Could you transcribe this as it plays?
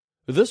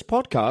This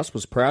podcast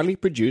was proudly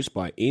produced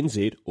by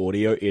NZ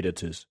Audio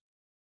Editors.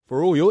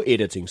 For all your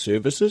editing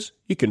services,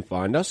 you can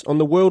find us on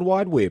the World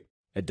Wide Web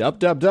at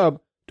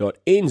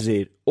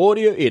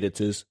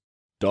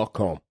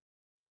www.nzaudioeditors.com.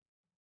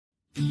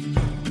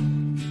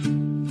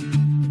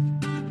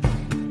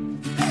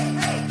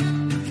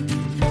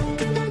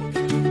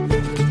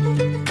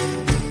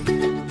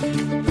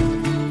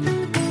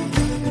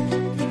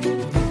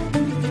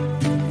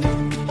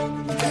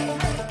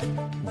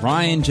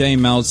 Ryan J.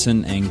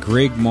 Melson and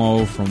Greg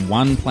Moll from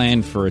One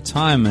Plan for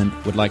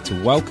Retirement would like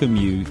to welcome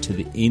you to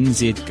the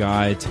NZ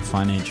Guide to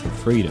Financial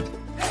Freedom.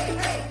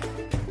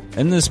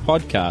 In this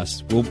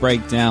podcast, we'll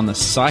break down the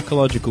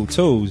psychological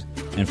tools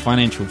and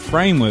financial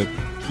framework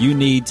you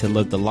need to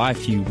live the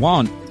life you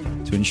want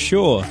to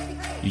ensure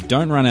you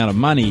don't run out of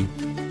money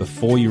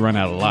before you run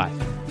out of life.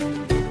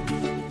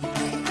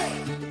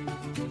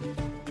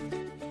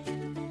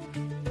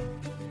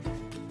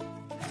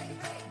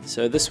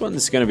 So this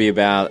one's going to be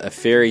about a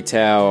fairy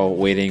tale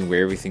wedding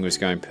where everything was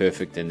going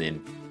perfect and then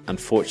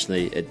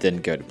unfortunately it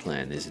didn't go to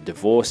plan. There's a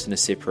divorce and a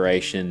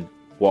separation.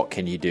 What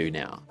can you do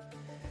now?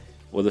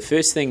 Well, the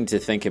first thing to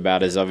think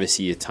about is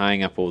obviously you're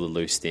tying up all the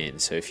loose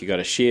ends. So if you've got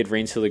a shared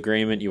rental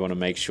agreement, you want to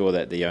make sure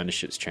that the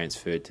ownership's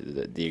transferred to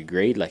the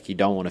agreed. Like you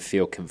don't want to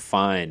feel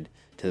confined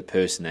to the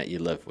person that you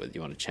live with. You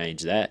want to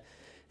change that.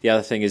 The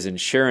other thing is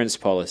insurance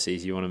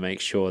policies. You want to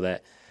make sure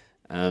that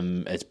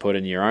it's put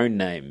in your own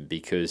name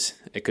because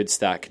it could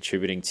start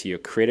contributing to your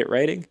credit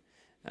rating,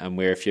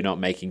 where if you're not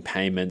making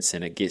payments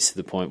and it gets to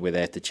the point where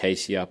they have to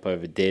chase you up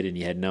over debt and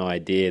you had no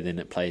idea, then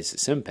it plays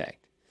its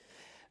impact.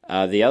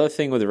 The other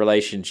thing with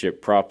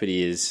relationship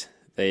property is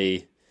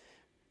the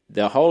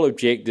whole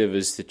objective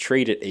is to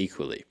treat it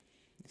equally.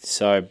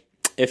 So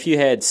if you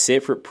had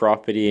separate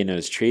property and it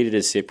was treated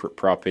as separate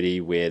property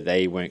where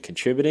they weren't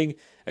contributing,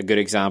 a good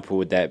example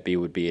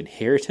would be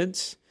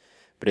inheritance.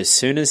 But as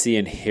soon as the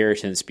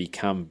inheritance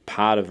become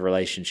part of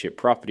relationship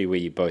property where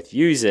you both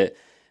use it,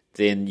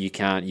 then you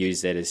can't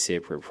use that as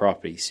separate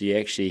property. So you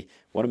actually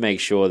want to make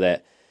sure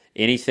that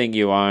anything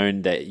you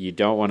own that you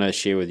don't want to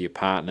share with your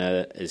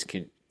partner is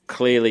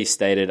clearly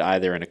stated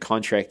either in a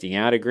contracting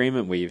out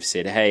agreement where you've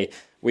said, hey,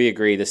 we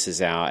agree this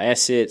is our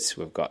assets.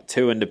 We've got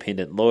two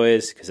independent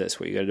lawyers because that's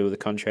what you got to do with a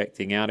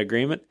contracting out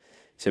agreement.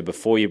 So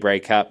before you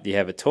break up, you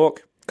have a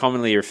talk,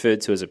 commonly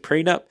referred to as a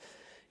prenup.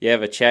 You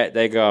have a chat,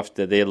 they go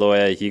after their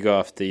lawyer, you go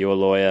after your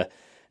lawyer,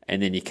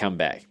 and then you come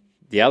back.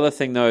 The other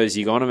thing, though, is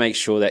you want to make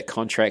sure that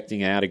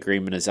contracting out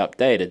agreement is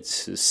updated.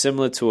 So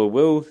similar to a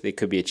will, there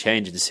could be a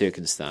change in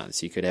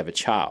circumstance. You could have a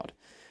child.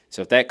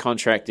 So if that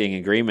contracting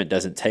agreement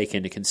doesn't take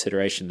into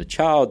consideration the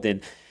child,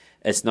 then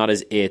it's not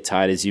as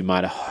airtight as you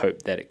might have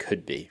hoped that it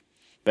could be.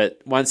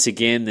 But once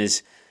again,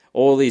 there's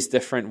all these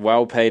different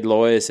well-paid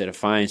lawyers that are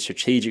finding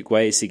strategic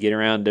ways to get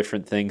around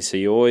different things. So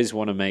you always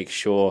want to make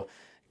sure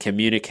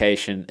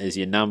communication is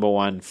your number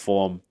one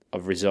form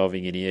of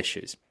resolving any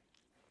issues.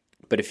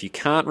 But if you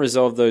can't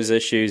resolve those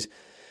issues,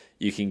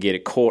 you can get a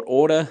court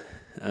order.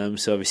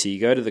 So obviously you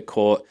go to the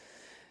court,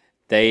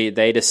 they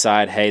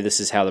decide, hey,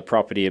 this is how the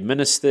property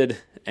administered,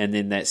 and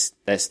then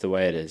that's the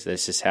way it is.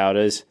 That's just how it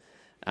is.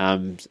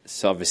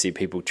 So obviously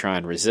people try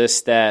and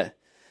resist that.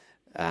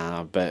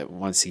 But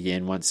once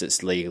again, once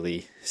it's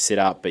legally set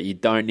up, but you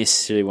don't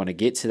necessarily want to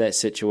get to that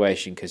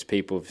situation because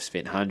people have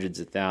spent hundreds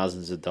of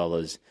thousands of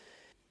dollars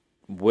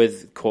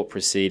with court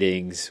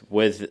proceedings,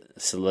 with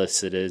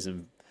solicitors,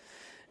 and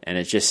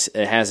it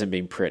hasn't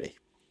been pretty.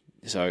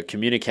 So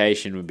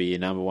communication would be your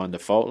number one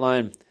default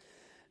line.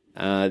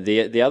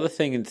 The other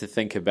thing to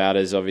think about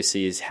is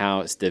how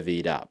it's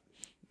divvied up.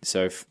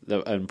 So the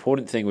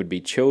important thing would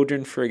be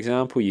children, for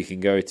example. You can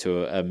go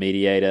to a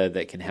mediator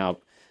that can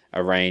help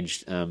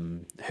arrange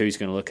who's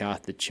going to look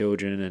after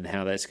children and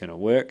how that's going to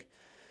work,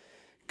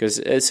 because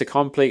it's a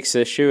complex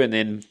issue. And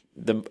then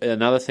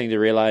another thing to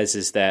realize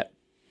is that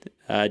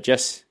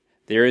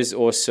there is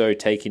also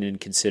taking in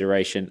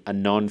consideration a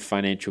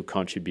non-financial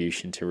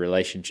contribution to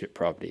relationship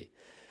property.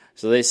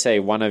 So let's say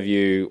one of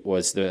you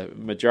was the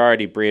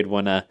majority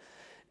breadwinner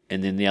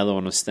and then the other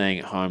one was staying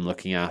at home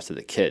looking after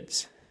the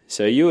kids.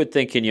 So you would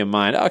think in your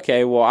mind,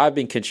 okay, well, I've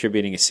been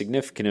contributing a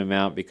significant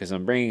amount because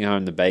I'm bringing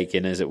home the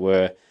bacon, as it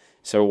were,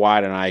 so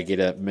why don't I get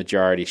a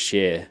majority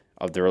share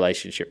of the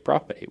relationship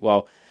property?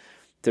 Well,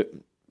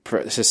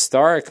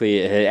 historically,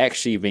 it had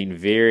actually been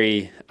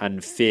very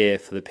unfair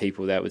for the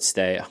people that would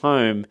stay at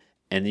home.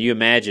 And you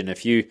imagine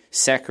if you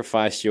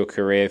sacrificed your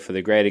career for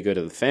the greater good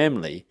of the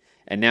family,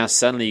 and now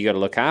suddenly you got to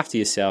look after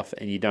yourself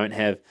and you don't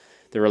have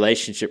the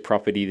relationship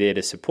property there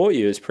to support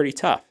you, it's pretty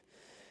tough.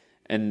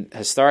 And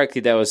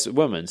historically, that was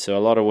women. So a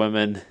lot of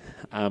women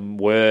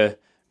were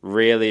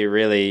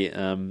really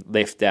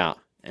left out,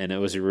 and it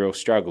was a real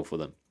struggle for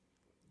them.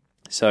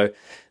 So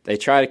they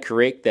try to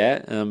correct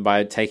that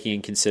by taking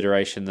in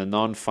consideration the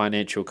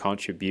non-financial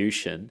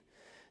contribution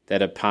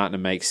that a partner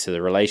makes to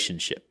the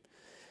relationship.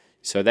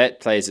 So that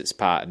plays its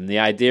part. And the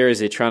idea is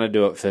they're trying to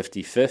do it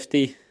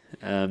 50-50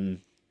 and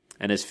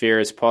as fair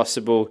as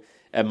possible.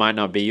 It might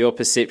not be your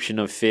perception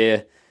of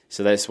fair,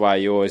 so that's why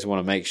you always want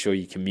to make sure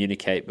you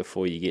communicate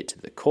before you get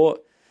to the court.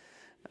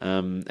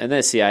 And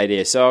that's the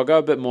idea. So I'll go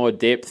a bit more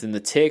depth in the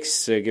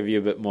text to give you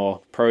a bit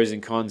more pros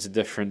and cons of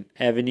different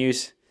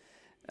avenues.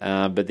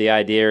 But the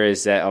idea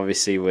is that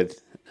obviously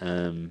with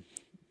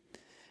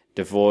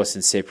divorce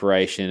and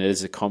separation, it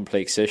is a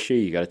complex issue.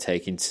 You got to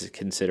take into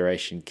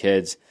consideration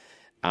kids.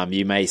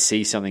 You may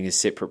see something as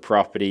separate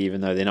property,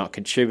 even though they're not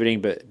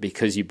contributing, but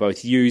because you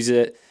both use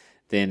it,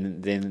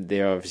 then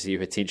they're obviously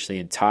potentially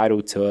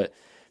entitled to it.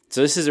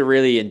 So this is a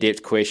really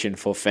in-depth question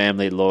for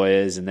family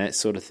lawyers and that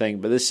sort of thing,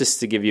 but this is just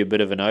to give you a bit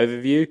of an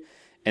overview.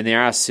 And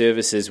there are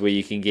services where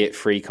you can get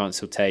free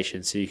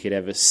consultation. So you could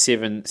have a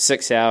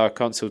 6-hour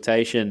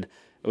consultation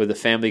with a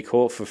family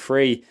court for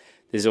free.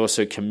 There's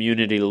also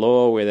community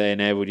law where they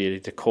enable you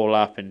to call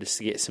up and just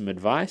to get some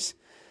advice.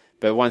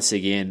 But once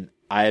again,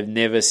 I have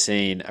never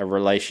seen a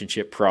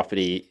relationship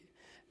property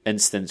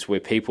instance where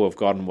people have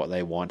gotten what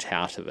they want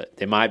out of it.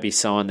 There might be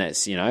someone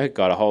that's,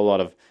 got a whole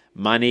lot of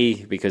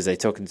money because they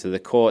took into the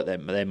court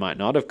that they might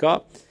not have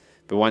got.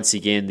 But once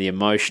again, the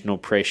emotional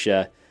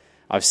pressure.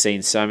 I've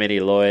seen so many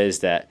lawyers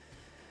that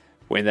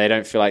when they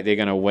don't feel like they're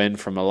going to win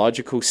from a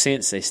logical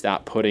sense, they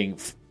start putting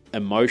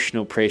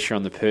emotional pressure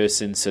on the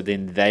person, so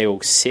then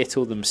they'll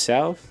settle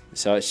themselves.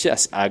 So it's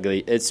just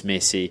ugly. It's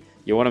messy.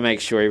 You want to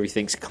make sure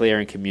everything's clear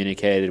and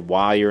communicated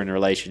while you're in a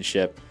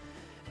relationship.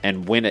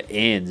 And when it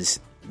ends,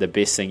 the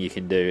best thing you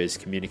can do is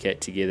communicate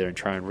together and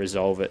try and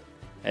resolve it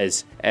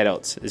as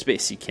adults as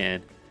best you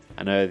can.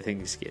 I know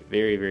things get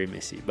very, very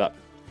messy. But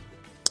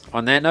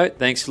on that note,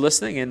 thanks for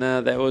listening. And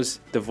that was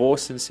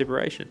Divorce and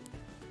Separation.